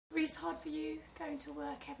hard for you going to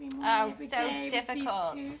work every morning, Oh, every so day with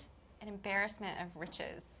difficult. these two? An embarrassment of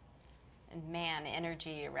riches. And man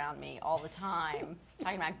energy around me all the time.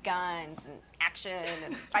 Talking about guns and action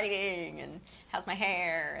and fighting and how's my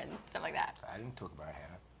hair and stuff like that. I didn't talk about hair.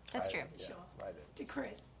 That's true. Yeah, Sure. I did. To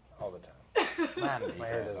Chris. All the time. Man, My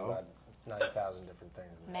hair does about 9,000 different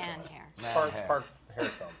things. In this Man one. hair. Man Part hair. hair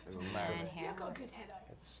film. Man hair. You've got a good hair,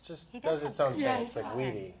 though. It's just He does does its have own good thing. hair. It's like Yes.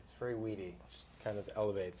 weedy. It's very weedy. Just kind of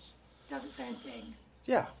elevates. Does its own thing.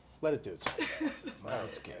 Yeah, let it do its own thing.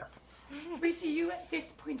 That's good. Reese, are you at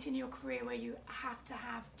this point in your career where you have to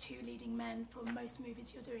have two leading men for most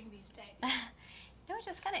movies you're doing these days? No, it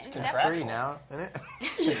just kind of ended That's up. 3 now, isn't it?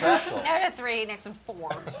 Contractual. No, to 3, next one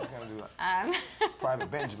 4. She's gonna do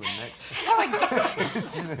Private Benjamin next. I'm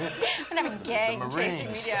gonna have a gang The chasing me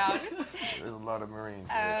Marines. down. There's a lot of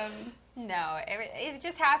Marines here. No, it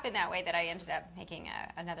just happened that way that I ended up making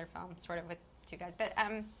another film, sort of with 2 guys. But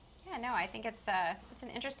yeah, no, I think it's an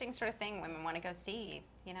interesting sort of thing women want to go see.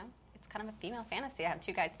 You know, it's kind of a female fantasy to have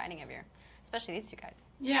 2 guys fighting over you, especially these 2 guys.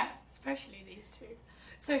 Yeah, especially these two.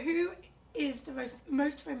 So who is the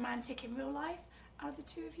most romantic in real life out of the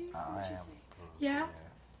two of you? What would you say? Yeah?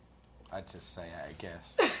 I'd just say, I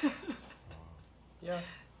guess. Yeah.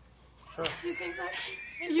 Sure. Do you think that?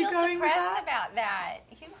 He Are you feels going with depressed that? about that.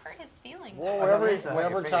 You hurt his feelings. Well, I don't whenever, need to hurt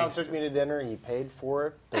whenever your Tom feelings. took me to dinner, he paid for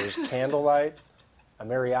it. There was candlelight, a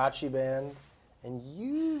mariachi band, and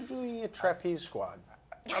usually a trapeze squad.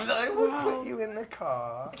 I would put you in the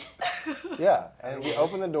car. Yeah, and we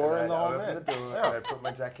opened the door and the whole open bit. the door, Yeah. and I put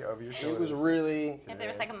my jacket over your It shoulders. was really. If there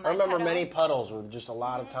was like a mud I remember puddle. many puddles with just a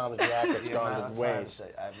lot of Tom's jackets The gone amount to of waste.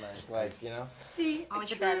 times that I've managed Just to like, taste- you know? See,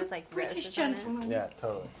 Always a a bed true with, like, British roses on it. gentleman. Yeah,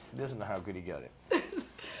 totally. He doesn't know how good he got it.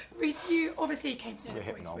 Reese, you obviously came to know the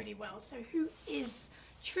You're boys hypno. really well. So who is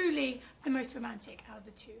truly the most romantic out of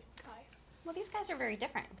the two guys? Well, these guys are very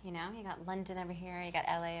different, you know? You got London over here, you got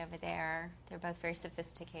LA over there. They're both very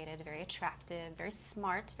sophisticated, very attractive, very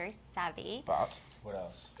smart, very savvy. But What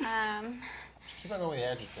else? Um, Keep on going with the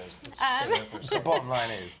adjectives. Let's stay there for a the second. bottom line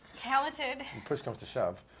is, talented, when push comes to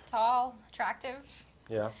shove, tall, attractive.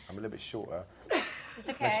 Yeah. I'm a little bit shorter. It's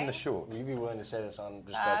okay. Mention the short. Would you be willing to say this on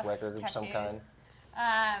just like record of some tattoo.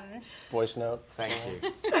 kind? Voice note? Thank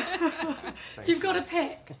you. You've got to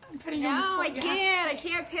pick. I'm putting you on the No, spot. I You have to can't. I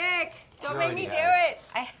pick. can't pick. Don't She make me do already it.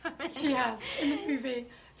 I haven't. She has in the movie.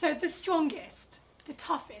 So the strongest, the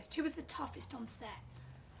toughest. Who was the toughest on set?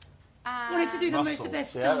 Wanted to do the most of their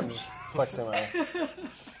See, I'm stunts. just flexing my.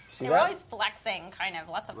 See They were that? always flexing, kind of.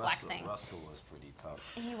 Lots of flexing. Russell was pretty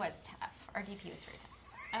tough. He was tough. Our DP was very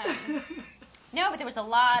tough. No, but there was a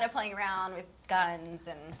lot of playing around with guns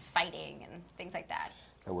and fighting and things like that.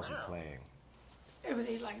 I wasn't playing. It was.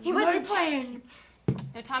 He's like He no wasn't playing.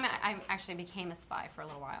 No, Tom, I actually became a spy for a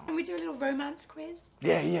little while. Can we do a little romance quiz?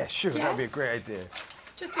 Yeah, sure. That'd be a Yes. great idea.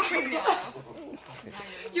 Just a quick one.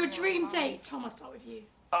 Your dream date. Tom, I'll start with you.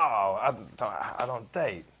 Oh, I don't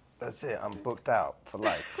date. That's it. I'm booked out for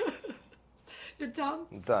life. You're done.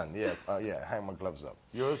 I'm done. Yeah, hang my gloves up.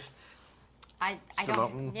 Yours? I Still don't.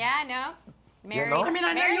 open? Yeah, no. Married. no? I mean, I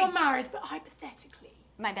know Married. you're married, but hypothetically,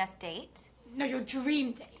 My best date. no, your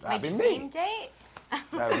dream date. My That'd be dream me. date.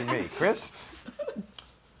 That'd be me. Chris?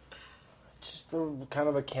 Just a kind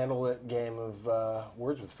of a candlelit game of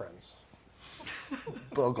words with friends.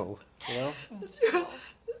 Bogle. You know?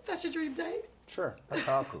 That's your dream date. Sure. That's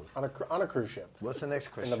hardcore. On a cruise ship What's the next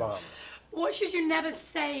in question? the Bahamas. What should you never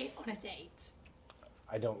say on a date?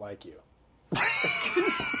 I don't like you.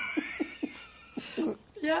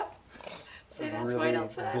 Yeah. So that's right Really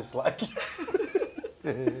up there. dislike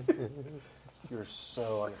you. You're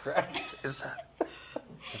so on track. Is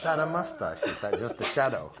that a mustache? Is that just a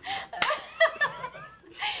shadow?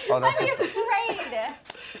 Oh, that's I'd be a, afraid.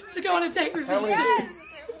 To go on a date with How you. many- Yes,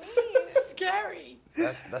 please. Scary.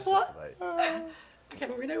 that's What? just like... Okay,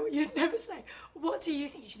 well, we know what you'd never say. What do you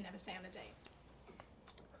think you should never say on a date?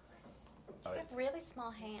 You have really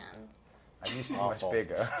small hands. I used to be much Awful.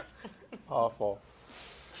 bigger. Awful.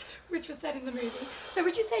 Which was said in the movie. So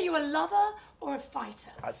would you say you're a lover or a fighter?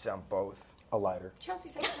 I'd say I'm both. A lighter. Chelsea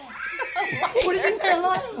said the same. What did you say, a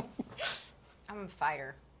lighter? I'm a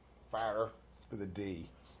fighter. Fighter. With a D.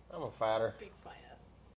 I'm a fighter. Big fighter.